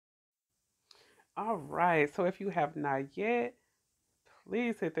All right. So if you have not yet,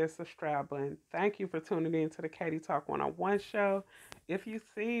 please hit that subscribe button. Thank you for tuning in to the Katie Talk 101 show. If you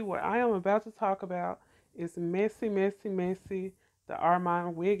see what I am about to talk about is Messy, Messy, Messy, the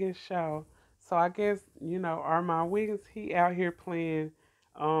Armon Wiggins show. So I guess, Armon Wiggins, he out here playing,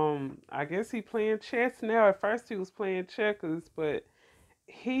 I guess he playing chess now. At first he was playing checkers, but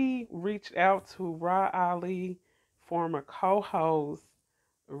he reached out to Rah Ali, former co-host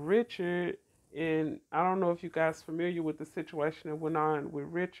Richard, and I don't know if you guys familiar with the situation that went on with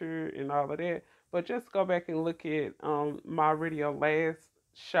Richard and all of that, but just go back and look at my radio last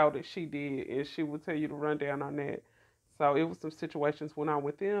show that she did, and she will tell you the rundown on that. So it was some situations went on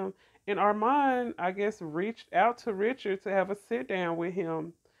with them, and Armand, I guess, reached out to Richard to have a sit down with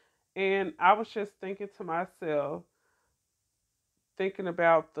him, and I was just thinking to myself, thinking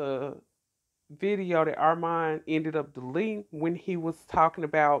about the video that Armand ended up deleting when he was talking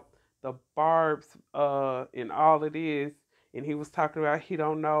about the barbs and all it is, and he was talking about he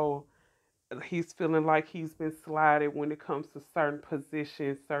don't know, he's feeling like he's been slighted when it comes to certain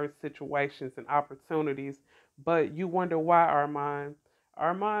positions, certain situations and opportunities. But you wonder why, Armand,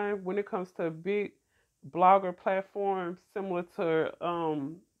 when it comes to big blogger platforms similar to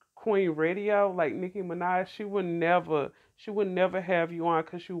Queen Radio, like Nicki Minaj, she would never have you on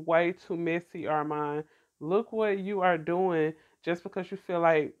because you way too messy, Armand. Look what you are doing just because you feel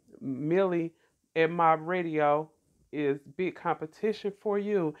like Millie at my radio is big competition for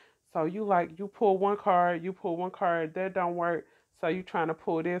you. So you pull one card, that don't work. So you trying to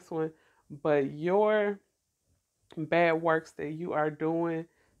pull this one, but your bad works that you are doing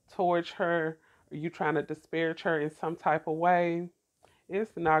towards her, or you trying to disparage her in some type of way,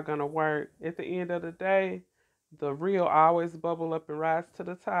 it's not gonna work. At the end of the day, the real always bubble up and rise to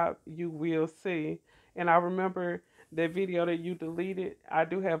the top. You will see. And I remember that video that you deleted. I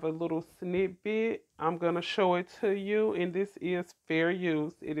do have a little snippet. I'm gonna show it to you, and this is fair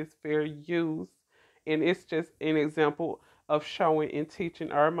use. It is fair use, and it's just an example of showing and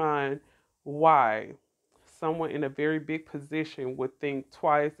teaching our mind why someone in a very big position would think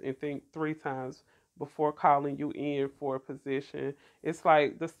twice and think three times before calling you in for a position. It's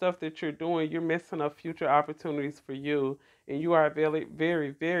like the stuff that you're doing, you're messing up future opportunities for you. And you are a very, very,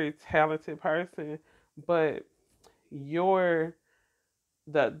 very talented person, but your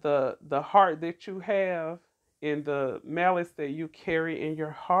the heart that you have and the malice that you carry in your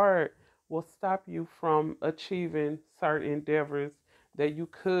heart will stop you from achieving certain endeavors that you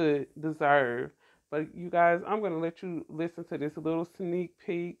could deserve. But you guys, I'm gonna let you listen to this little sneak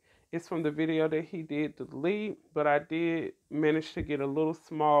peek. It's from the video that he did delete, but I did manage to get a little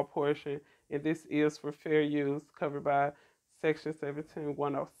small portion, and this is for fair use, covered by Section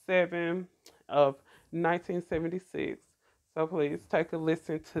 17107 of 1976. So please take a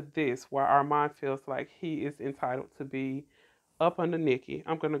listen to this where Armand feels like he is entitled to be up under Nikki.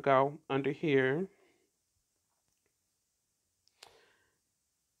 I'm going to go under here.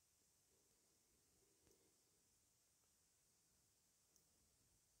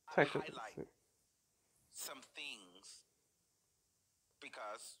 Take a listen. Some things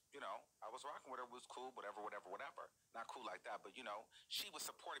because I was rocking with her, was cool, whatever, whatever, whatever. Not cool like that, but she was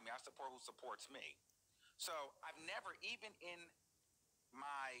supporting me. I support who supports me. So I've never, even in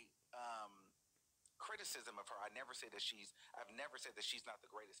my criticism of her, I've never said that she's not the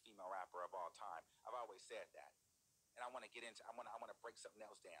greatest female rapper of all time. I've always said that, and I want to get into, I want to break something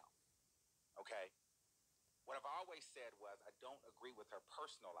else down. Okay, what I've always said was I don't agree with her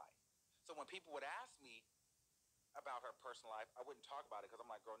personal life. So when people would ask me about her personal life, I wouldn't talk about it because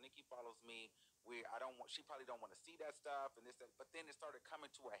I'm like, girl, Nikki follows me. I don't want. She probably don't want to see that stuff and this. That. But then it started coming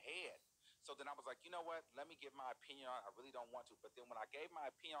to a head. So then I was like, you know what? Let me give my opinion on it. I really don't want to. But then when I gave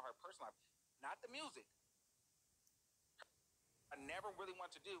my opinion on her personal life, not the music, I never really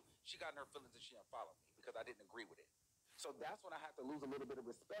wanted to do. She got in her feelings and she unfollowed me because I didn't agree with it. So that's when I had to lose a little bit of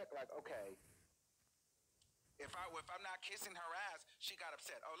respect. Like, okay, if I'm not kissing her ass, she got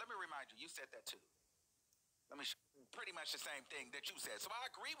upset. Oh, let me remind you, you said that too. Pretty much the same thing that you said. So I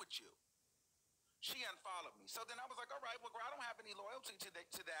agree with you. She unfollowed me. So then I was like, all right, well, girl, I don't have any loyalty to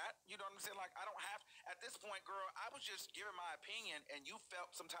that. You know what I'm saying? Like, I don't have, at this point, girl, I was just giving my opinion and you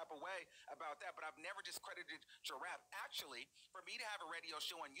felt some type of way about that, but I've never discredited your rap. Actually, for me to have a radio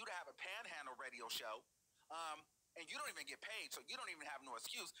show and you to have a panhandle radio show, and you don't even get paid, so you don't even have no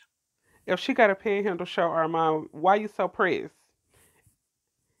excuse. If she got a panhandle show, Armand, why you so pressed?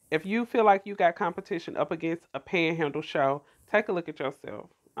 If you feel like you got competition up against a panhandle show, take a look at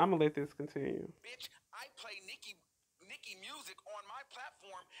yourself. I'm gonna let this continue. Bitch, I play Nicki music on my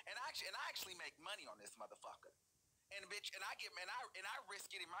platform, and I actually make money on this motherfucker. And bitch, and I risk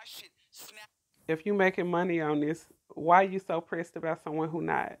getting my shit snapped. If you making money on this, why you so pressed about someone who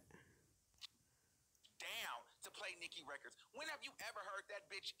not? Down to play Nicki records. When have you ever heard that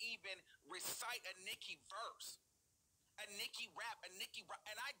bitch even recite a Nicki verse? A Nicki rap,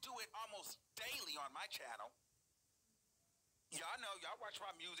 and I do it almost daily on my channel. Y'all know, y'all watch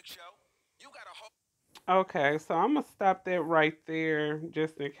my music show. You got a whole. Okay, so I'm gonna stop that right there,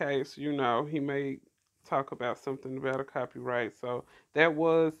 just in case he may talk about something about a copyright. So that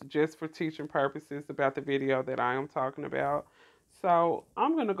was just for teaching purposes about the video that I am talking about. So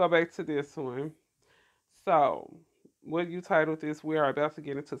I'm gonna go back to this one. So, what you titled this, we are about to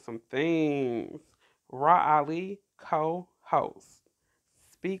get into some things. Rah Ali, co host,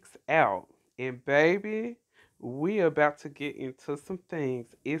 speaks out. And baby, we about to get into some things.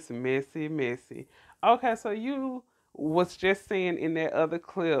 It's messy, messy. Okay, so you was just saying in that other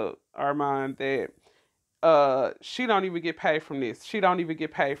clip, Armand, that she don't even get paid from this. She don't even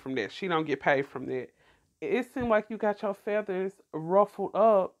get paid from that. She don't get paid from that. It seemed like you got your feathers ruffled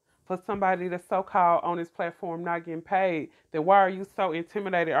up for somebody that's so called on this platform not getting paid. Then why are you so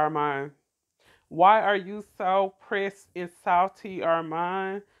intimidated, Armand? Why are you so pressed and salty,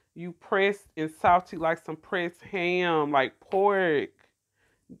 Armand? You pressed and salty like some pressed ham, like pork.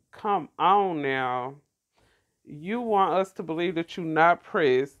 Come on now. You want us to believe that you not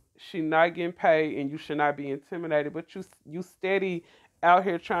pressed, she not getting paid, and you should not be intimidated. But you steady out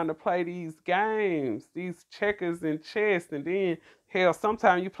here trying to play these games, these checkers and chess, and then hell,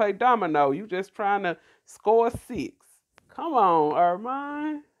 sometimes you play domino. You just trying to score six. Come on,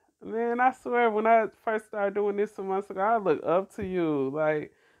 Armand. Man, I swear when I first started doing this some months ago, I looked up to you.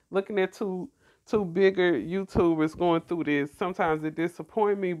 Like looking at two bigger YouTubers going through this. Sometimes it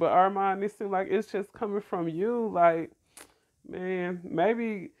disappoint me, but Armand, it seems like it's just coming from you. Like, man,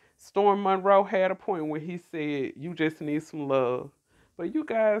 maybe Storm Monroe had a point when he said you just need some love. But you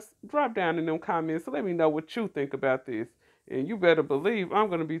guys drop down in them comments. Let me know what you think about this. And you better believe I'm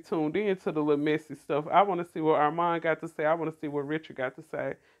gonna be tuned in to the little messy stuff. I want to see what Armand got to say. I want to see what Richard got to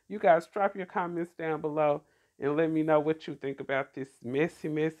say. You guys drop your comments down below and let me know what you think about this messy,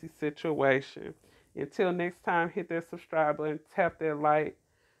 messy situation. Until next time, hit that subscribe button, tap that like,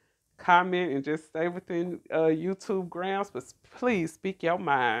 comment, and just stay within YouTube grounds. But please speak your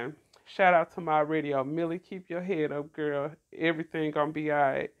mind. Shout out to my radio, Millie. Keep your head up, girl. Everything gonna be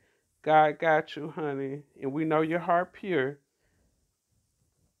alright. God got you, honey, and we know your heart pure.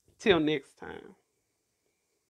 Till next time.